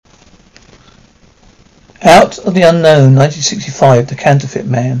Out of the Unknown, 1965, The Counterfeit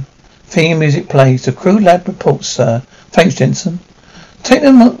Man. Theme music plays. The crew lab reports, sir. Thanks, Jensen. Put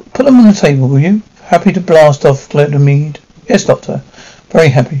them on the table, will you? Happy to blast off, Glenda Mead. Yes, Doctor. Very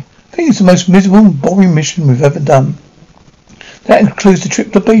happy. I think it's the most miserable and boring mission we've ever done. That includes the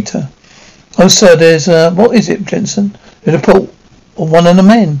trip to Beta. Oh, sir, there's, what is it, Jensen? The report of one of the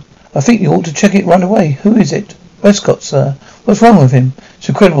men. I think you ought to check it right away. Who is it? Westcott, sir. What's wrong with him? It's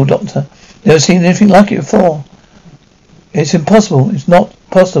incredible, Doctor. Never seen anything like it before. It's impossible. It's not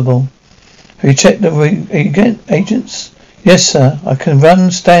possible. Have you checked the agents? Yes, sir. I can run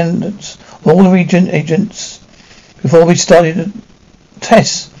standards of all the agents before we started the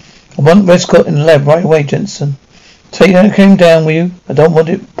tests. I want Westcott in the lab right away, Jensen. Take that came down, will you? I don't want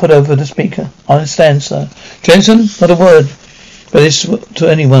it put over the speaker. I understand, sir. Jensen, not a word. But this to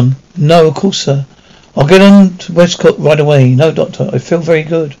anyone. No, of course, sir. I'll get on to Westcott right away. No, Doctor. I feel very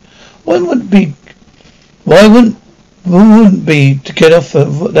good. Why wouldn't be to get off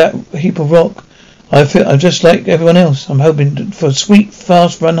that heap of rock? I'm just like everyone else. I'm hoping for a sweet,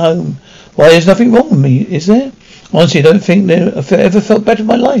 fast run home. Why, there's nothing wrong with me, is there? Honestly, I don't think I've ever felt better in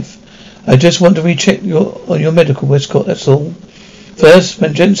my life. I just want to recheck your medical, Westcott, that's all. First,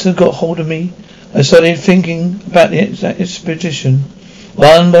 when Jensen got hold of me, I started thinking about the expedition.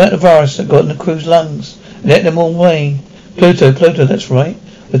 One about the virus that got in the crew's lungs and let them all away. Pluto, that's right.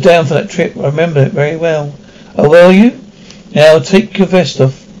 I was down for that trip. I remember it very well. Oh, were you? Now take your vest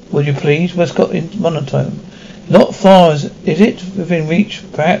off, would you please? Westcott in monotone. Not far, is it? Within reach,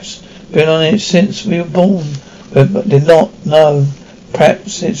 perhaps. Been on it since we were born. But did not, no.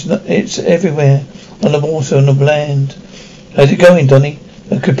 Perhaps it's everywhere. On the water, on the land. How's it going, Donny?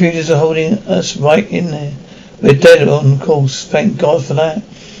 The computers are holding us right in there. We're dead on course. Thank God for that.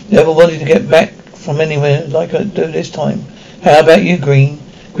 Never wanted to get back from anywhere like I do this time. How about you, Green?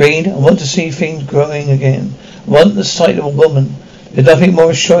 Green, I want to see things growing again. I want the sight of a woman. There's nothing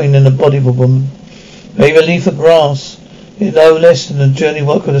more assuring than the body of a woman. Maybe a leaf of grass is no less than a journey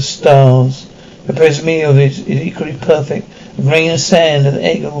walk of the stars. The present meal is equally perfect. A grain of sand and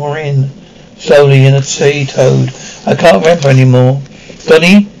egg are in. Slowly in a tree toad. I can't remember anymore.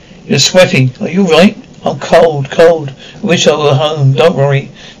 Donny, you're sweating. Are you right? I'm cold. I wish I were home. Don't worry.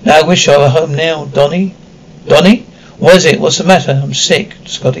 Now I wish I were home now, Donny? What is it? What's the matter? I'm sick,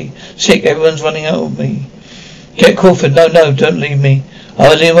 Scotty. Sick. Everyone's running out of me. Get Crawford. No, don't leave me.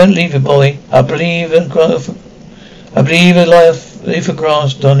 I won't leave you, boy. I believe a leaf of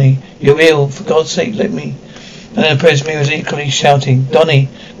grass, Donny. You're ill. For God's sake, let me. And then the president was equally shouting, Donny,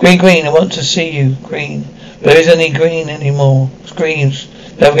 Green, I want to see you, Green. But there isn't any Green anymore. Screams.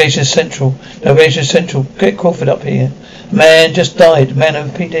 Navigation Central. Get Crawford up here. A man just died.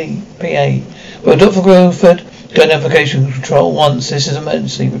 MAN.mp3. PA. Well, Dr. Crawford, go to navigation control once. This is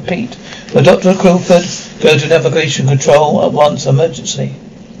emergency. Repeat. Well, Dr. Crawford, go to navigation control at once. Emergency.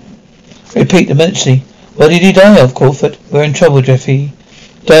 Repeat. Emergency. What did he die of, Crawford? We're in trouble, Jeffy.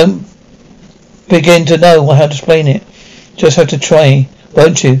 Don't begin to know how to explain it. Just have to try,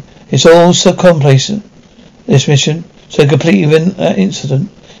 won't you? It's all so complex, this mission. So completely incident.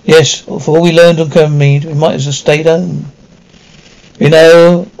 Yes, for all we learned on Mead, we might as well stayed home. We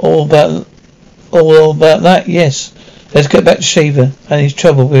know all about that, yes. Let's get back to Shaver and his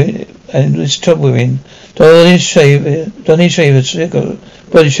trouble we're in. Donny Shaver,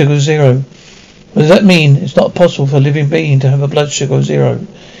 blood sugar 0. What does that mean? It's not possible for a living being to have a blood sugar of 0.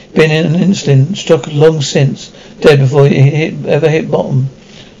 Been in an insulin, struck long since, dead before he ever hit bottom.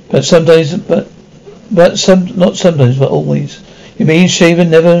 But not sometimes, but always. You mean Shaver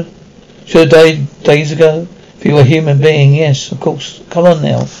never should have died days ago? If you were a human being, yes, of course. Come on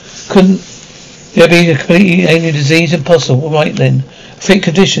now. Couldn't there be a completely alien disease? Impossible. Right then. Freak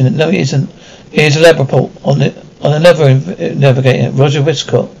condition. No, it isn't. Here's a lab report on another navigator, Roger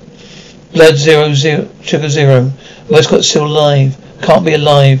Westcott. Blood 0, sugar 0. Westcott's still alive. Can't be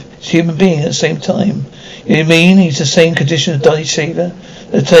alive. He's a human being at the same time. You mean he's the same condition as Donny Shaver?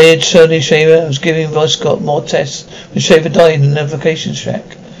 The tired Donny Shaver was giving Westcott more tests when Shaver died in the navigation shack.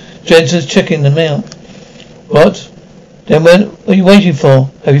 Jensen's checking them out. What? Then what are you waiting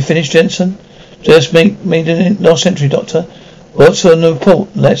for? Have you finished, Jensen? Just made the last entry, Doctor. What's on the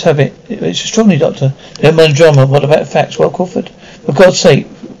report? Let's have it. It's extraordinary, Doctor. Never mind drama. What about facts? Well, Crawford, for God's sake,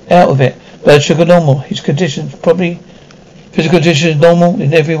 out of it. Blood sugar normal. His conditions physical condition is normal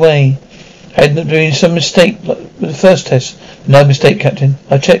in every way. Had been some mistake with the first test. No mistake, Captain.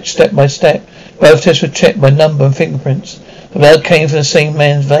 I checked step by step. Both tests were checked by number and fingerprints. The blood came from the same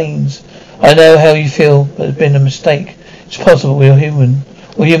man's veins. I know how you feel, but there's been a mistake. It's possible we're human.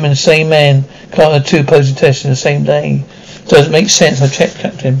 All humans, same man, climb 2 opposing tests in the same day. Doesn't make sense. I checked,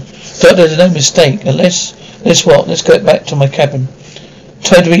 Captain. Doctor, there's no mistake. Let's what? Let's go back to my cabin.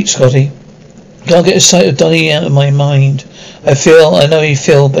 Try to reach Scotty. Can't get the sight of Donny out of my mind. I know you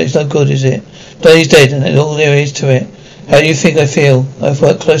feel, but it's no good, is it? Donny's dead, and that's all there is to it. How do you think I feel? I've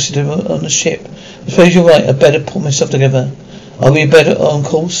worked closely to him on the ship. I suppose you're right. I better pull myself together. Are we better on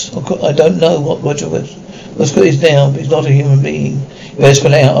course? I don't know what Roger Westcott is now, but he's not a human being. You better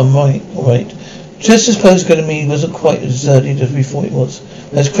spell it out. I'm right. All right. Just as suppose Academy wasn't quite as deserted as we thought it was.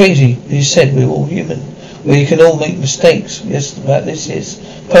 That's crazy. You said we were all human. We can all make mistakes. Yes, about this is.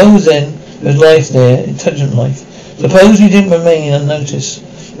 Suppose then there's life there, intelligent life. Suppose we didn't remain unnoticed,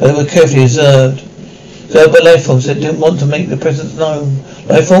 but they were carefully observed. But life forms that didn't want to make their presence known.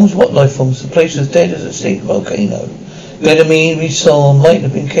 Life forms? What life forms? The place was dead as a state volcano. The enemy we saw might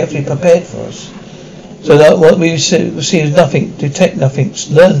have been carefully prepared for us. So that what we see is nothing, detect nothing,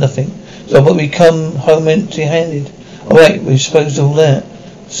 learn nothing. So but we come home empty-handed. Alright, we supposed all that.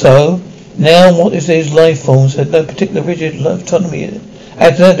 So, now what if these life forms had no particular rigid anatomy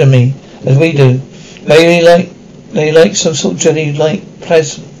as we do? They like some sort of jelly like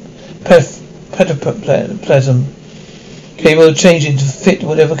protoplasm, capable of changing to fit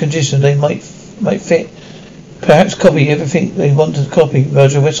whatever conditions they might fit. Perhaps copy everything they want to copy.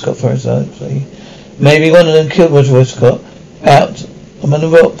 Roger Westcott, for example. Maybe one of them killed Roger Westcott out among the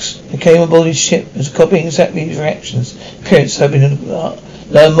rocks. They came aboard his ship as copying exactly his reactions, appearance, hoping to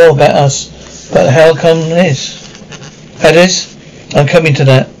learn more about us. But how come this? I'm coming to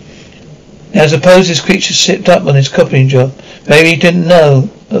that. Now suppose this creature slipped up on his copying job. Maybe he didn't know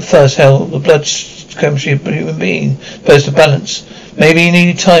at first how the blood chemistry of a human being supposed to balance. Maybe he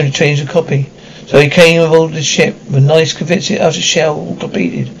needed time to change the copy. So he came aboard the ship with a nice convincing outer shell all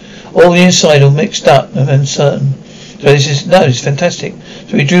completed. All the inside all mixed up and uncertain. So it's fantastic.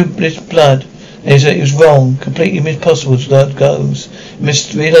 So he drew this blood. It was wrong, completely impossible as blood goes.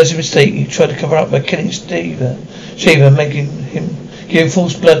 Realised his mistake, he tried to cover up by killing Shiva, making him give him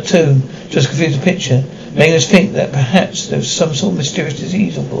false blood too, just confuse the picture, making us think that perhaps there was some sort of mysterious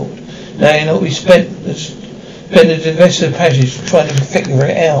disease on board. Now you know we spent the rest of the passage trying to figure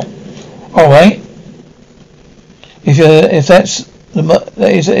it out. Alright. If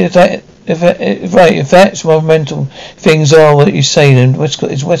that's what mental things are what you say, then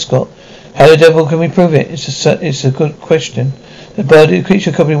Westcott. How the devil can we prove it? It's a good question. The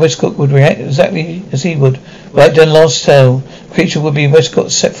creature copying Westcott would react exactly as he would. Right down last tale. The creature would be Westcott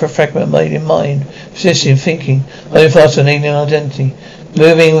set for a fragment made in mind, persisting, thinking, only faster than alien identity,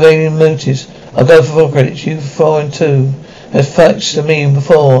 moving with alien motives. I'll go for 4 credits, you for 4 and 2. As facts to me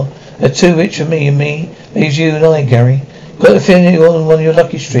before. There's 2 rich for me and me. Leaves you and I, Gary. Got the feeling you're on one of your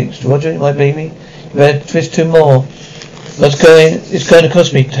lucky streaks. Roger, my baby. You better twist 2 more. It's going to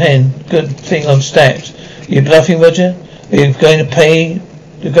cost me 10. Good thing I'm stacked. You bluffing, Roger? You're going to pay,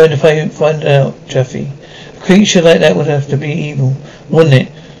 find out, Jeffy. A creature like that would have to be evil, wouldn't it?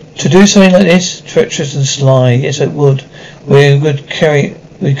 To do something like this, treacherous and sly, yes it would. We could carry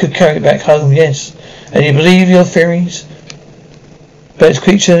it back home, yes. And you believe your theories? But this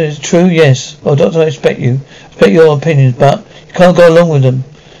creature is true, yes. Well, Doctor, I respect your opinions, but you can't go along with them.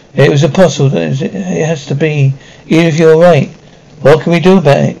 It was impossible, it has to be, even if you're right. What can we do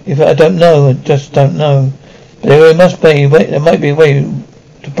about it? If I don't know, I just don't know. There might be a way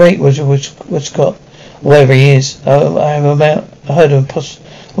to break Roger Westcott, wherever he is. I heard of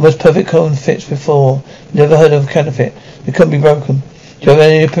almost perfect counterfeits before. Never heard of a counterfeit. They couldn't be broken. Do you have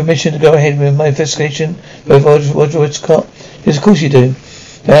any permission to go ahead with my investigation with Roger Westcott? Yes, of course you do.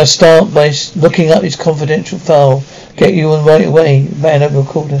 Then I'll start by looking up his confidential file. Get you on right away, man over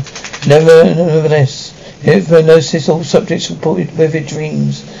recorder. Nevertheless, if I notice all subjects reported vivid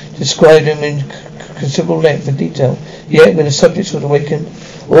dreams, described them in considerable length and detail. Yet, when the subjects were awakened,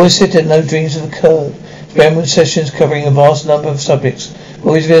 always said that no dreams have occurred. Experiment sessions covering a vast number of subjects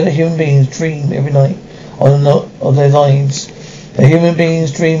always reveal that human beings dream every night on their lives. The human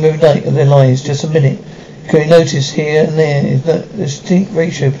beings dream every night of their lives. Just a minute. Can you notice here and there is the distinct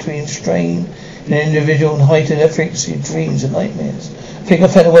ratio between strain in an individual and height of their frequency of dreams and nightmares? I think I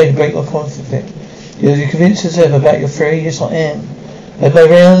found a way to break my conflict. You're convinced as ever about your theory? Yes, I am. At my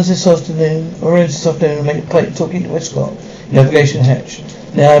rounds this afternoon, I made a point talking to Westcott, navigation hatch.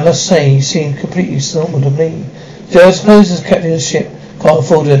 Now, I must say, he seemed completely normal to me. So I suppose as captain of the ship, can't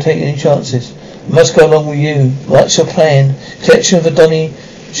afford to take any chances. I must go along with you. What's your plan? Collection of a Donny,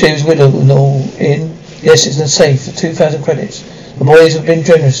 Shiva's widow and all in? Yes, it's in the safe for 2,000 credits. The boys have been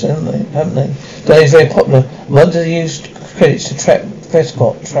generous, haven't they? Donny's very popular. I want to use credits to trap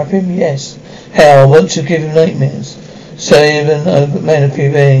Westcott. Trap him? Yes. How? I want to give him nightmares.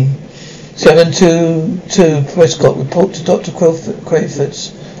 MAN.mp3. 722 Prescott, report to Dr.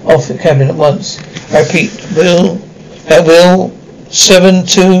 Crayford's off the cabin at once. I repeat, Will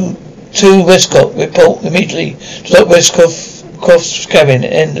 722 Westcott, report immediately to Dr. Westcott's cabin.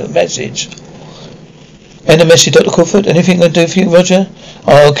 End of message. End of message, Dr. Crawford. Anything I can do for you, Roger?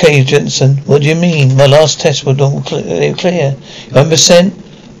 Oh, okay, Jensen. What do you mean? My last test was all clear. 100%?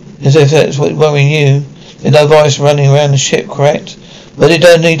 As if that's what's worrying you. There's no virus running around the ship, correct? What did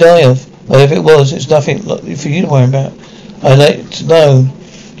Only die of? Well, if it was, it's nothing for you to worry about. I'd like to know.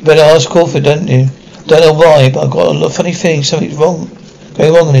 You better ask Crawford, don't you? Don't know why, but I've got a funny feeling something's going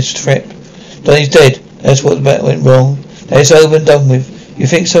wrong on this trip. Donnie's dead. That's what went wrong. It's over and done with. You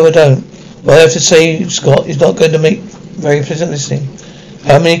think so or don't? Well, I have to say, Scott, is not going to make very pleasant listening.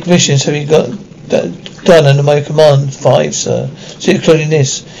 How many commissions have you got done under my command? 5, sir. So including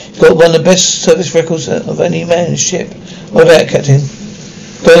this. You've got one of the best service records of any man's ship. What about, Captain?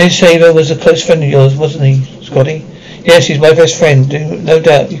 Donnie Shaver was a close friend of yours, wasn't he, Scotty? Yes, he's my best friend. No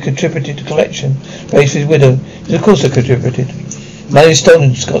doubt you contributed to collection. Raised for his widow. Yes, of course I contributed. Money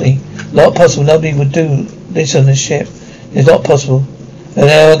stolen, Scotty. Not possible. Nobody would do this on this ship. It's not possible. An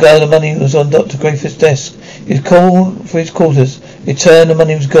hour ago the money was on Dr. Crayford's desk. He called for his quarters. Returned, the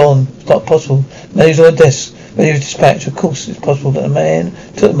money was gone. It's not possible. Money was on the desk, ready for dispatch. Of course it's possible that a man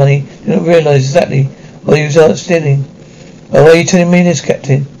took the money, didn't realise exactly what he was out stealing. Oh, why are you telling me this,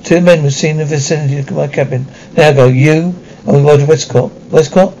 Captain? 2 men were seen in the vicinity of my cabin. There I go, you and Roger Westcott.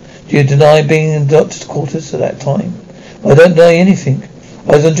 Westcott? Do you deny being in the doctor's quarters at that time? I don't deny anything.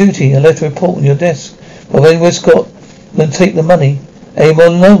 I was on duty. I left a report on your desk. But when Westcott wouldn't take the money,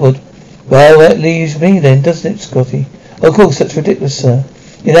 anyone know what? Well, that leaves me then, doesn't it, Scotty? Of course, that's ridiculous, sir.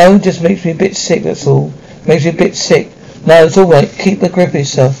 You know, it just makes me a bit sick, that's all. Makes me a bit sick. No, it's all right. Keep a grip of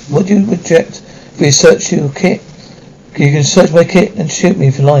yourself. Would you reject if we search your kit? You can search my kit and shoot me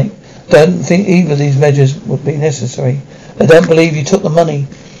if you like. Don't think either of these measures would be necessary. I don't believe you took the money.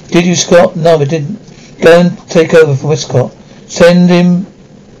 Did you, Scott? No, I didn't. Go and take over for Westcott. Send him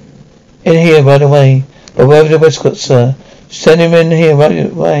in here right away. But wherever the Westcott, sir. Send him in here right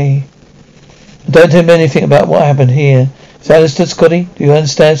away. Don't tell him anything about what happened here. Is that understood, Scotty? Do you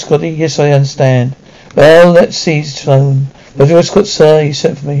understand, Scotty? Yes, I understand. Well, let's see his phone. Roger Westcott, sir, he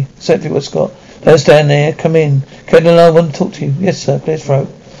sent for me. Sent for Westcott. Don't stand there. Come in. Captain, I want to talk to you. Yes, sir. Please throat.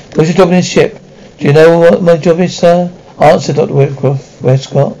 What's your job in this ship? Do you know what my job is, sir? Answer, Dr.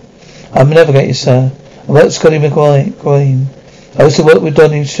 Westcott. I'm a navigator, sir. I work with Scotty McGuane. I used to work with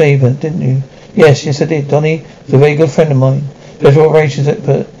Donnie Shaver, didn't you? Yes, I did. Donnie is a very good friend of mine. Special operations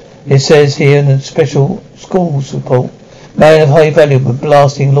expert. It says here in the special schools report. Man of high value with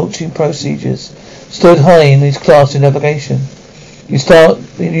blasting and launching procedures. Stood high in his class in navigation. You start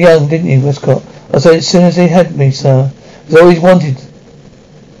young, didn't you, Westcott? I said as soon as they had me, sir. I've always wanted.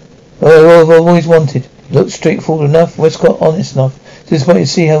 You look straightforward enough, Westcott, honest enough. Just wait to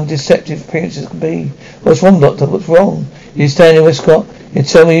see how deceptive appearances can be. What's wrong, Doctor? What's wrong? You stand there, Westcott. You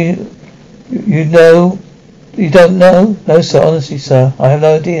tell me you know. You don't know? No, sir. Honestly, sir. I have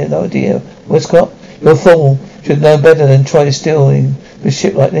no idea. Westcott, you're a fool. Should know better than try to steal in a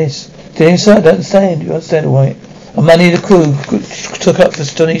ship like this. Do you, sir? I don't understand. You understand, all right? The money the crew took up for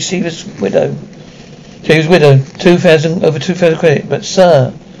Donnie Shaver's widow. She was widowed. Over 2,000 credit. But,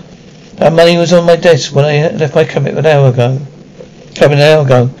 sir, that money was on my desk when I left my cabin an hour ago.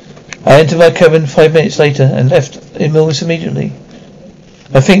 I entered my cabin 5 minutes later and left in Mills immediately.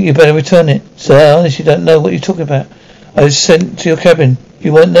 I think you better return it. Sir, I honestly don't know what you're talking about. I was sent to your cabin.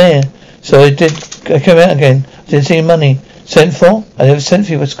 You weren't there. So I came out again. I didn't see any money. Sent for? I never sent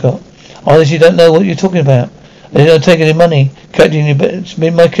for you, Westcott. I honestly don't know what you're talking about. I didn't take any money. Captain, it's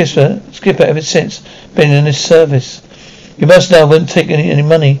been my skipper ever since. Been in this service. You must know I wouldn't take any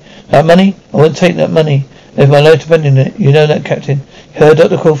money. That money? I wouldn't take that money. If my life depended on it. You know that, Captain. You heard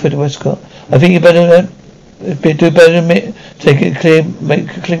Dr. Crawford Westcott. I think you better do better than me.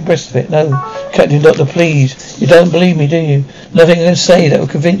 Make a clean breast of it. No, Captain Doctor, please. You don't believe me, do you? Nothing I can say that will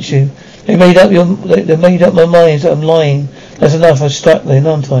convince you. They made up my minds that I'm lying. That's enough. I'm stuck then,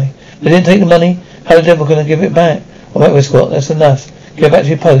 aren't I? They didn't take the money. How the devil can I give it back? All right, Westcott, that's enough. Go back to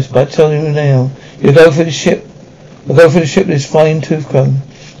your post, but I tell you now, you go for the ship. We'll go for the ship with this fine tooth comb.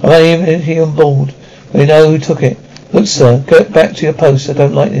 I'm only here on board. We know who took it. Look, sir, go back to your post. I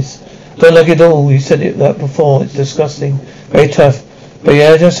don't like this. I don't like it at all. You said it that before. It's disgusting. Very tough. But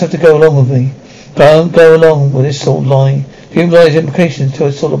yeah, I just have to go along with me. Don't go along with this sort of lie. If you realise implications to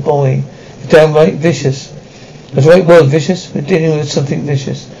a sort of boy, it's downright vicious. That's the right word, vicious. We're dealing with something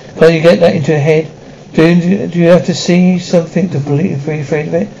vicious. Can't you get that into your head? Do you have to see something to believe? Very afraid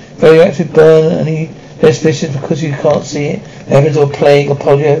of it. Very active burn Suspicious because you can't see it. Heavens or plague or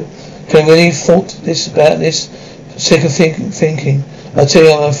polio. Can really have thought this about this? Sick of thinking. I tell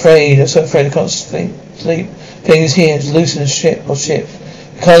you, I'm afraid. I'm so afraid I can't sleep. Things here is loose in a ship.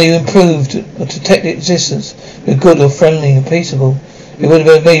 Can't you improve to detect its existence? You're good or friendly or peaceable. It would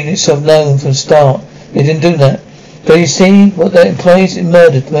have made itself known from the start. It didn't do that. Do you see what that implies? It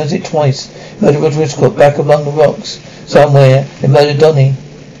murdered it twice. Murdered Roger Westcott back among the rocks somewhere. It murdered Donnie.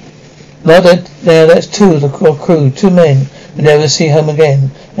 Now that's two of the crew, 2 men we never see home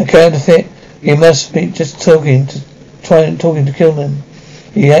again. A counterfeit. You must be just talking to kill them.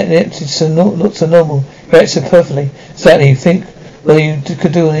 He acted not so normal. He acted so perfectly. Exactly. You think what you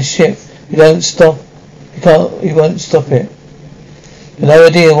could do on this ship. You won't stop it. You have no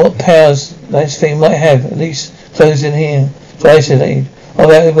idea what powers this thing might have. At least those in here. So isolated. How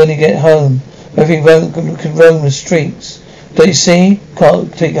about when you get home? Everyone can roam the streets. Don't you see?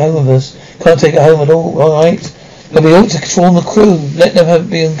 Can't take it home with us. Can't take it home at alright? But we ought to form a crew. Let them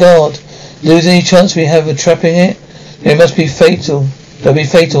be on guard. Lose any chance we have of trapping it? It must be fatal. That'll be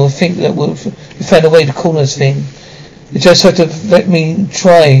fatal. I think that we found a way to call this thing. You just have to let me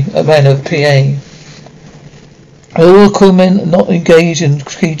try, a man of PA. All the crewmen not engaged in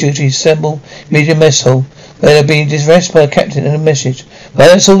key duties assemble immediate mess hall. They have been addressed by a captain and a message. What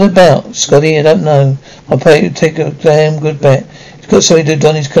that's all about, Scotty, I don't know. I'll take a damn good bet. It's got something to do with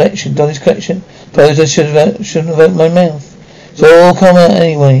Donnie's collection. Suppose I shouldn't have opened my mouth. So it all come out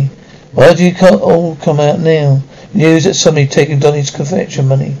anyway. Why do you all come out now? News that somebody taken Donnie's collection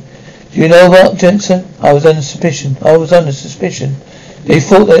money. Do you know what, Jensen? I was under suspicion. They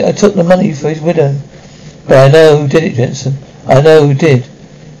thought that I took the money for his widow. But I know who did it, Jensen. I know who did.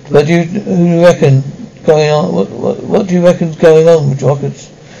 But who do you reckon going on? What do you reckon's going on with Rockets?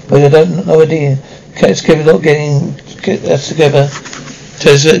 Well, I don't no idea. Cats together, not getting us together.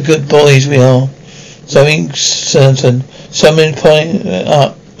 Says that good boys we are. Something certain. Something piling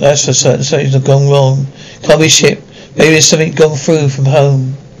up. That's for certain. Something's gone wrong. Can't be ship. Maybe there's something gone through from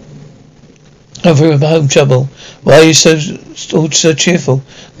home. Trouble. Why are you so cheerful?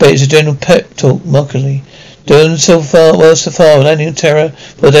 But it's a general pep talk, mockingly. Doing so far, landing on terror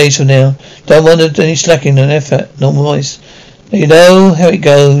 4 days from now. Don't want any slacking on effort, not voice. You know how it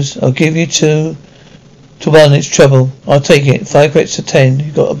goes. I'll give you 2 to 1, it's trouble. I'll take it. 5 bets to 10.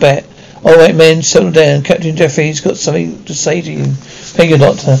 You got a bet. Alright men, settle down. Captain Jeffrey's got something to say to you. Thank you,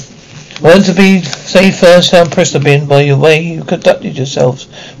 Doctor. I want to say first how impressed I've been by the way you conducted yourselves,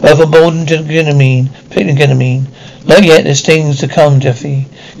 both on board and particularly Ganymede. Not yet, there's things to come, Jeffrey.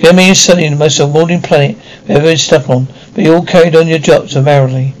 Ganymede is certainly the most rewarding planet we've ever been stuck on, but you all carried on your jobs so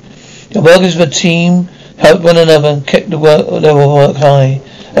merrily. Your workers of a team helped one another and kept the level of work high.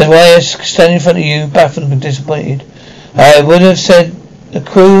 That's why I was standing in front of you, baffled and disappointed. I would have said the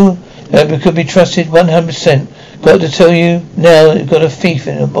crew could be trusted 100%. Got to tell you now, they've got a thief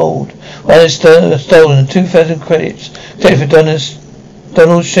in aboard. One has stolen 2,000 credits. Take for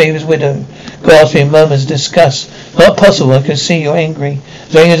Donald Shaver's widow. Gasping in murmurs of disgust. Not possible, I can see you're angry.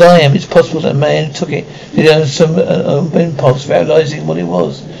 As angry as I am, it's possible that a man who took it did it on some impulse without realizing what it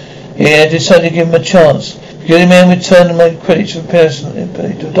was. He had decided to give him a chance. The only man returned my credits from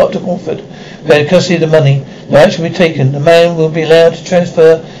to Dr. Crawford, who had custody of the money. The action will be taken. The man will be allowed to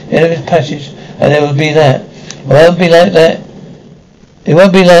transfer the end of his passage, and there will be that. It won't be like that. It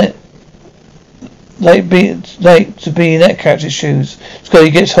won't be like to be in that character's shoes. Scotty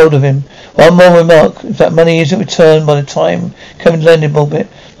gets hold of him. One more remark. If that money isn't returned by the time coming landing orbit,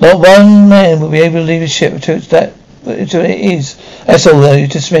 not one man will be able to leave his ship until it is. That's all though. You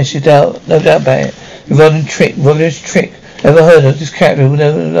dismiss your doubt. No doubt about it. Rodden's trick. Never heard of this character who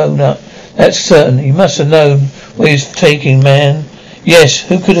never owned up. That's certain. He must have known what he was taking, man. Yes,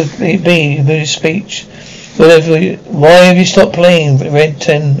 who could have been with his speech? Why have you stopped playing Red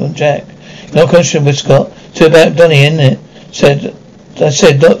 10 on Jack? You're not conscious with Scott. Too bad Donnie, isn't it? I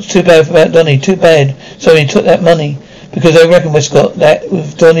said, not too bad about Donnie. Too bad. So he took that money. Because I reckon, Westcott, that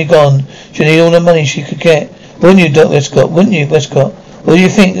with Donnie gone, she need all the money she could get. Wouldn't you, Westcott? Wouldn't you, Westcott? What do you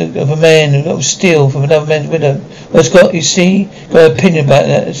think of a man who got to steal from another man's widow? Westcott, you see, got an opinion about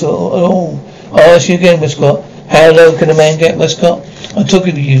that. It's all. I'll ask you again, Westcott. How low can a man get, Westcott? I'm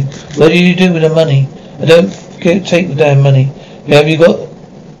talking to you. What do you do with the money? I don't take the damn money. Have you got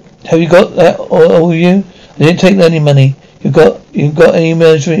that, all of you? I didn't take any money. You've got any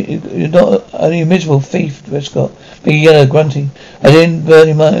military? You're not only a miserable thief, Westcott. Big yellow grunting. I didn't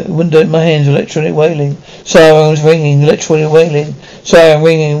burn my window in my hands. Electronic wailing. Sirens ringing. Electronic wailing. Siren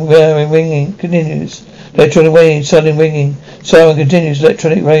ringing. Continues. Electronic wailing. Siren ringing. Siren continues.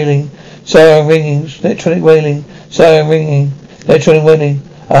 Electronic wailing. Siren ringing. Electronic wailing. Siren ringing. Electronic wailing.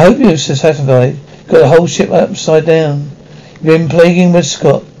 I hope you're satisfied. Got the whole ship upside down. You've been plaguing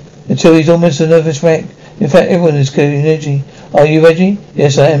Westcott until he's almost a nervous wreck. In fact, everyone is getting edgy. Are you edgy?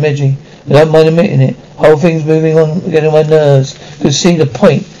 Yes, I am edgy. I don't mind admitting it. Whole thing's moving on, getting on my nerves. Could see the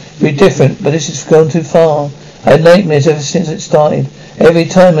point. Be different, but this has gone too far. I had nightmares ever since it started. Every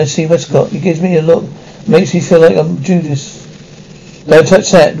time I see Westcott, he gives me a look. Makes me feel like I'm Judas. Don't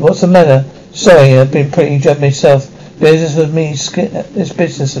touch that. What's the matter? Sorry, I've been pretty drunk myself. This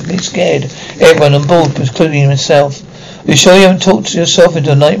business of me scared everyone on board, including myself. You sure you haven't talked yourself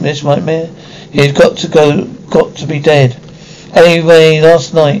into a nightmare? He's got to be dead. Anyway,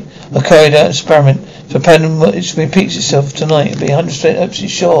 last night I carried out an experiment. If a pattern repeats itself tonight, I'll be 100% absolutely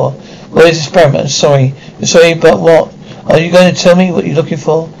sure. What is the experiment? I'm sorry. You're sorry about what? Are you going to tell me what you're looking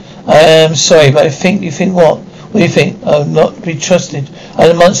for? I am sorry, but you think what? What do you think? I'll not be trusted.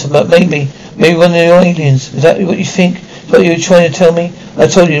 I'm a monster, but maybe one of your aliens. Is that what you think? Is what you were trying to tell me? I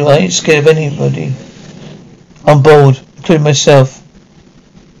told you I ain't scared of anybody on board, including myself.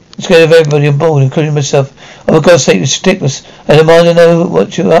 I'm scared of everybody on board, including myself. Oh, for God's sake, it's ridiculous. I don't mind to know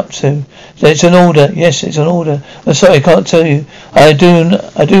what you're up to. So it's an order. Yes, it's an order. I'm sorry, I can't tell you. I do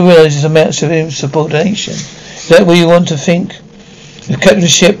realise this amounts of insubordination. Is that what you want to think? The captain of the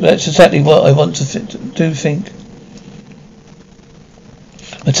ship, that's exactly what I want to think.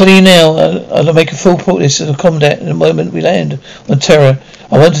 I tell you now, I'll make a full report of this as a combat in the moment we land on Terra.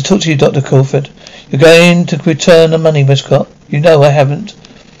 I want to talk to you, Dr. Crawford. You're going to return the money, Westcott. You know I haven't.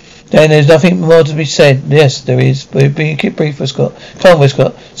 Then there's nothing more to be said. Yes, there is. But keep brief, Westcott. Come on,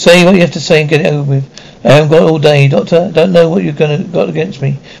 Westcott. Say what you have to say and get it over with. I haven't got all day, Doctor. I don't know what you've got against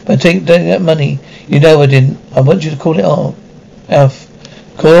me. But take that money. You know I didn't. I want you to call it off.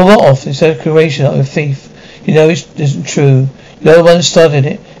 Call what off? It's a accusation of a thief. You know it isn't true. You're the one that started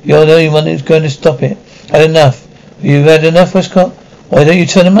it. You're the only one who's going to stop it. Had enough. You've had enough, Westcott? Why don't you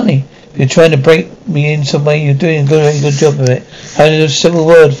turn the money? If you're trying to break me in some way, you're doing a very good job of it. I haven't had a civil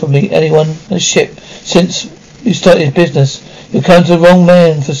word from anyone on the ship since you started your business. You've come to the wrong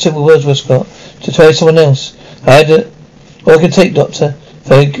man for civil words, Westcott. To try someone else. What I can take, Doctor.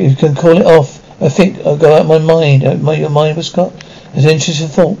 If you can call it off, I think I'll go out of my mind. Out of your mind, Westcott? It's an interesting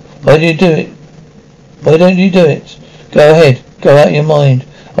thought. Why don't you do it? Go ahead. Go out of your mind.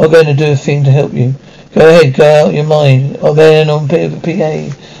 I'm going to do a thing to help you. Go ahead. Go out of your mind. I'm going on a bit of a PA.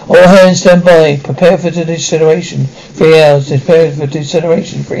 All hands stand by. Prepare for deceleration. 3 hours. Prepare for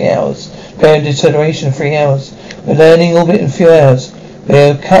deceleration. 3 hours. Prepare for deceleration. 3 hours. We're landing orbit in a few hours.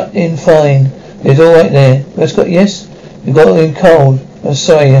 We're cut in fine. It's all right there. Westcott, yes? You got him cold. I'm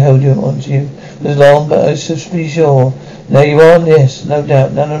sorry I held you onto you. It was long, but I was just to be sure. Now you are? Yes, no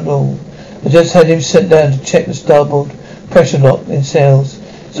doubt. None at all. I just had him sent down to check the starboard pressure lock in sails.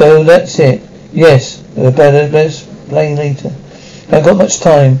 So that's it. Yes, better explain later. I haven't got much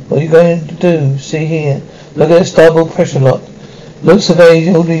time. What are you going to do? See here. Look at the starboard pressure lock. Looks a very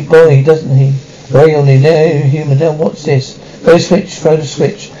elderly boy, doesn't he? Very elderly. Now human. Now what's this? Throw the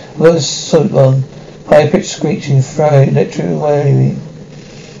switch. I've got the suit on. High pitched screeching. Throw it. Electric waving.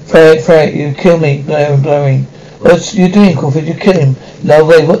 Throw it. You kill me. Blowing. What's you doing, Crawford? You kill him. No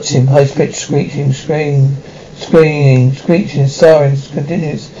way. What's him? High pitched screeching. Screeching. Sirens.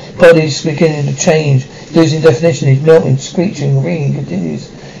 Continues. Body's beginning to change. Losing definition. He's melting. Screeching. Ringing. Continues.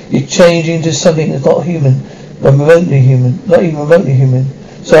 He's changing to something that's not human. But remotely human. Not even remotely human.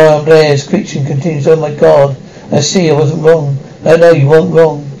 Siren blares. Screeching continues. Oh my God. I see. I wasn't wrong. No, you weren't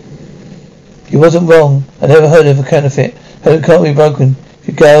wrong. You wasn't wrong. I never heard of a counterfeit. Hope it can't be broken. If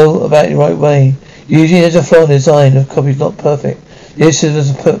you go about it the right way. Usually there's a flaw in the design. The copy's not perfect. This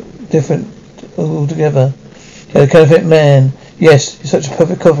is different altogether. The counterfeit man. Yes, it's such a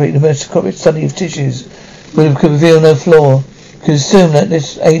perfect copy. The most accurate study of tissues could reveal no flaw. You could assume that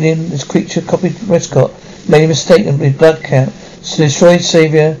this creature copied Westcott. Made a mistake with blood count. So destroyed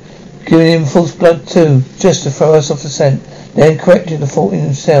Saviour. Giving him false blood too. Just to throw us off the scent. Then corrected the fault in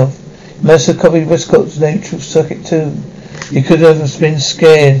himself. He must have copied Westcott's neutral circuit too. He could have been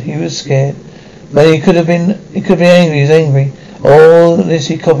scared. He was scared. But he could be angry. He was angry. All this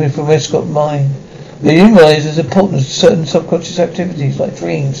he copied from Westcott's mind. But he didn't realise there's importance to certain subconscious activities like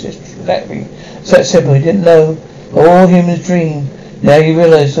dreams. Exactly. It's that simple. He didn't know. All humans dream. Now you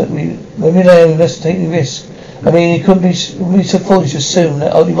realise that when we land, we must take the risk. I mean, he couldn't be so foolish to assume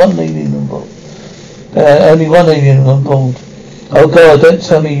that only one alien on board. Oh God, don't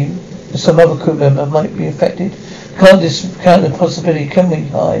tell me some other crew member might be affected. Can't discount the possibility, can we,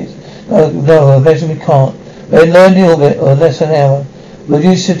 Hyde? No, I imagine we can't. We're in landing orbit or less than an hour. What do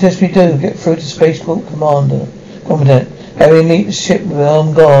you suggest we do? Get through to Spaceport Commandant. Have we meet the ship with an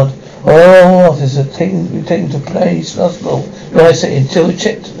armed guard. All officers are taken to place hospital. Right, until we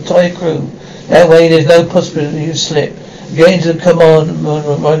check the entire crew. That way there's no possibility of slip. Get into the command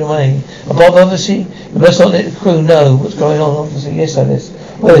right away. Bob, obviously, you must not let the crew know what's going on, obviously. Yes, Alice.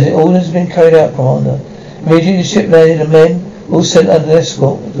 What is it? Orders have been carried out, Commander. Immediately the ship landed and men all sent under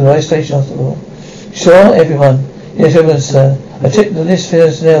escort to the rail station hospital. Sure, everyone? Yes, everyone, sir. I checked the list for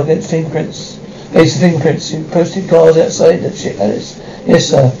personnel against fingerprints. Based on fingerprints, you posted cars outside the ship, Alice. Yes,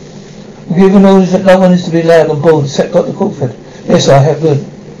 sir. We've given orders that no one is to be allowed on board except Dr. Crawford. Yes, sir, I have good.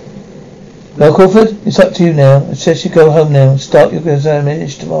 Now, Crawford, it's up to you now. It says you go home now and start your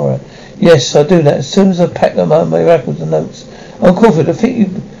examination tomorrow. Yes, I'll do that as soon as I pack them up my records and notes. Oh, Crawford, I think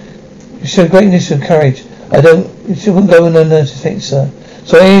you showed great initiative and courage. You shouldn't go unnoticed, I think, sir.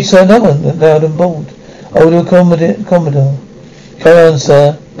 Sorry, sir, no one allowed on board. I will Commodore. Carry on,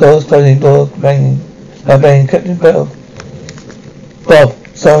 sir. Doors closing, door banging. Captain Bob.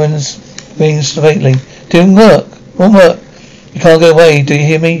 Sirens rings faintly. Didn't work. Won't work. You can't get away. Do you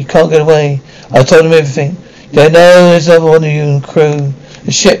hear me? You can't get away. I told him everything. You don't know there's another one of you in the crew.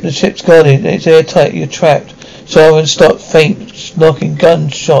 The ship's guarded. It's airtight. You're trapped. Sirens stop, faint, knocking,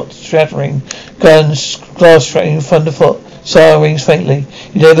 gunshots shattering, glass shattering from the foot. Siren rings faintly.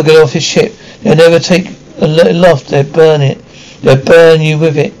 You never get off this ship. They'll never take a loft. They'll burn it. They'll burn you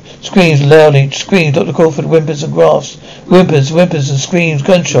with it. Screams loudly. Screams. Dr. Crawford whimpers and grasps. Whimpers and screams.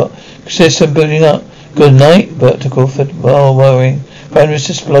 Gunshot. System building up. Good night, Dr. Crawford. Well, worrying. Thunderous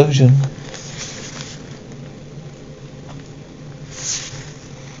explosion.